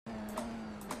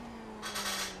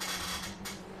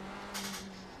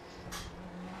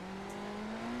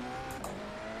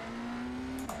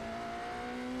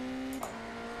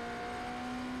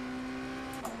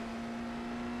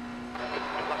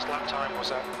Lap time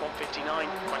was at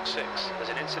 1:59.6. There's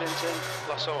an incident in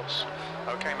La Source.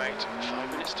 Okay, mate.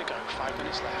 5 minutes to go. 5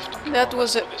 minutes left. That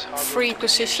was a free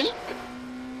position.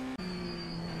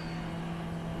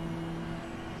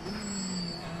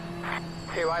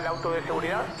 Se va el auto de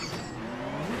seguridad.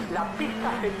 La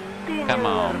pista se tiene. Come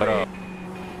on, bro.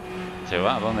 ¿Se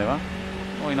va? ¿Dónde va?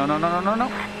 Uy, no.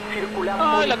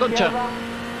 ¡Ay, la concha!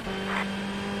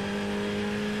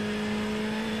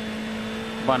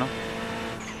 Bueno.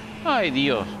 ¡Ay,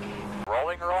 Dios!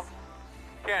 Rolling, roll?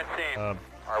 Can't see.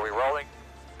 Are we rolling?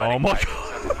 Oh my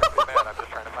god. Man, I'm just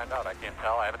trying to find out. I can't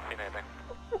tell. I haven't seen anything.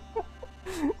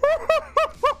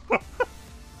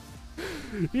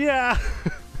 Yeah.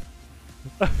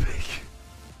 I think.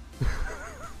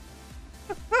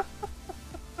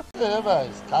 É, velho,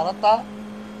 os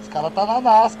cara tá na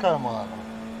NASCAR, mano.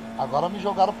 Agora me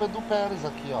jogaram o Pedro Pérez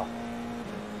aqui, ó.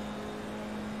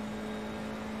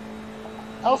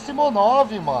 É o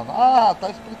Simonov, mano. Ah,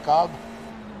 tá explicado.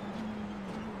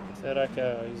 Será que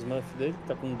é a Smurf dele que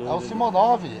tá com dor? É o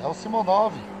Simonov, é o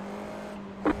Simonov.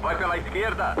 Vai pela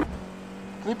esquerda.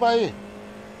 Clipa aí.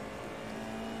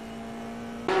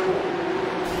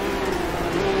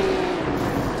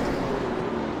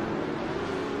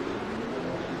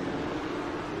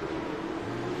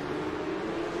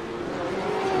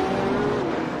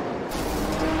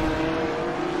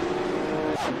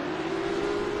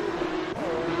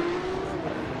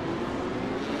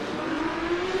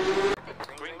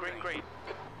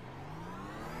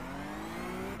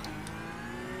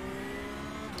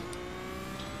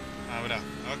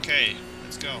 Okay,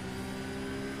 let's go.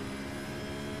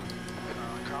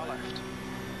 Car left.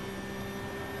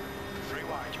 3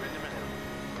 wide, you're in the middle.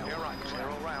 Clear right, clear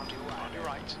all round. On your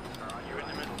right. You're in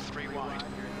the middle, 3 wide.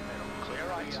 Clear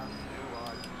right.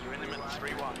 You're in the middle,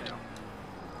 3 wide.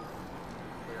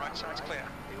 Right side's clear.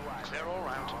 Clear all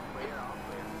round.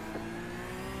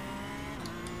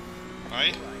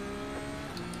 Right.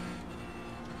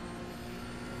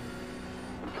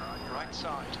 Right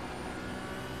side.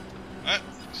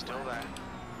 Still there.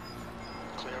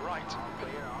 Clear right.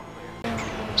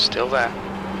 Still there.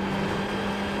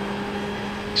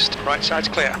 Right side's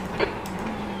clear.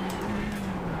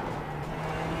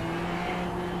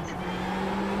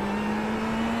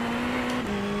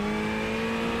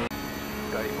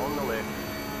 Guy on the left.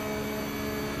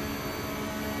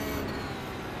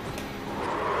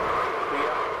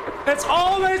 It's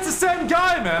always the same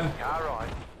guy, man. Car right.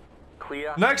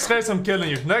 Clear. Next race I'm killing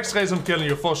you. Next race I'm killing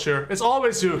you for sure. It's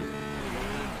always you.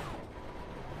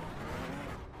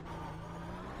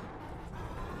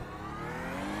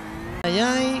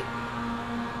 Ay.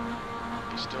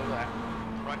 Still there.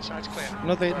 Right side's clear.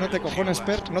 No te cojones,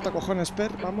 Per. No te cojones, Per.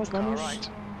 Vamos.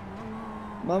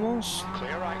 Vamos.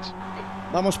 Clear right.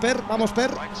 Vamos, Per. Vamos,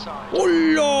 Per.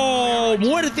 ¡Hola!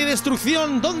 ¡Muerte y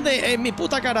destrucción! ¿Dónde? En mi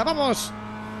puta cara. ¡Vamos!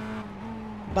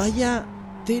 Vaya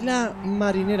tela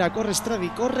marinera. Corre, Stradi.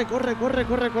 Corre.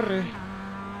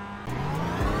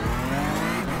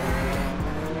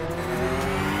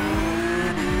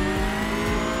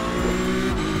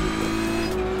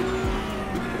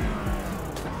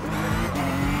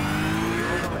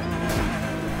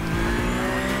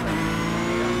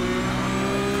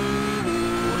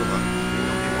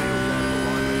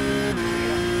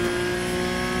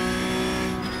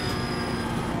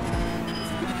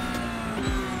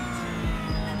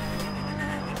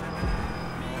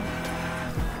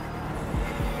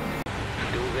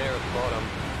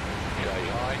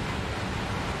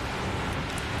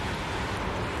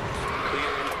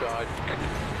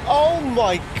 Oh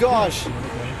my gosh!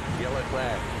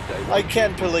 I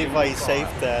can't believe I saved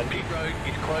that.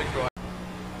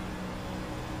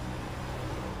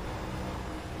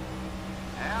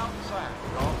 Outside,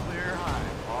 all clear high.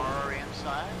 Far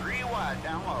inside. 3 wide,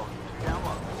 down low.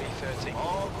 V30.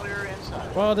 All clear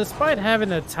inside. Well, despite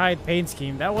having a tight paint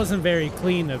scheme, that wasn't very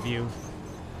clean of you.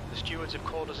 The stewards have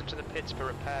called us into the pits for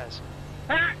repairs.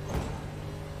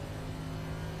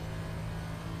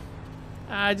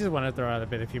 I just want to throw out a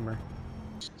bit of humor.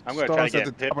 I'm going to try to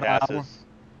get pit passes.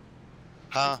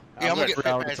 Huh? Yeah, I'm gonna get pit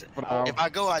passes. If I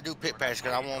go, I do pit passes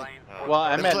because I won't. Well,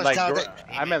 I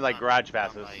meant like garage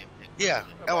passes. Yeah,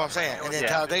 that's what I'm saying. And then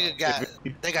Talladega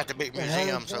got the big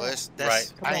museum, so that's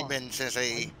right. I ain't been since I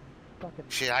ain't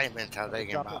been to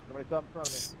Talladega in about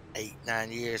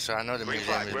 8-9 years, so I know the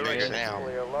museum is bigger now.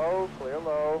 Clear low.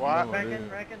 What? Reckon.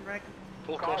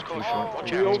 Full course caution.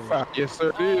 Watch out. Yes, sir,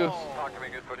 it is. Talk to me,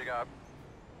 good, what do you got?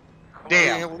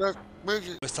 Damn.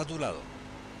 Está a tu lado.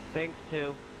 Thanks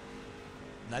to.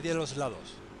 Nadie a los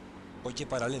lados. Coche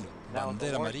paralelo.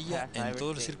 Bandera amarilla en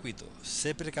todo el circuito.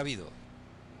 Sé precavido.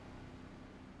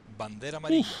 Bandera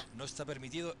amarilla. No está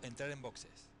permitido entrar en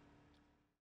boxes.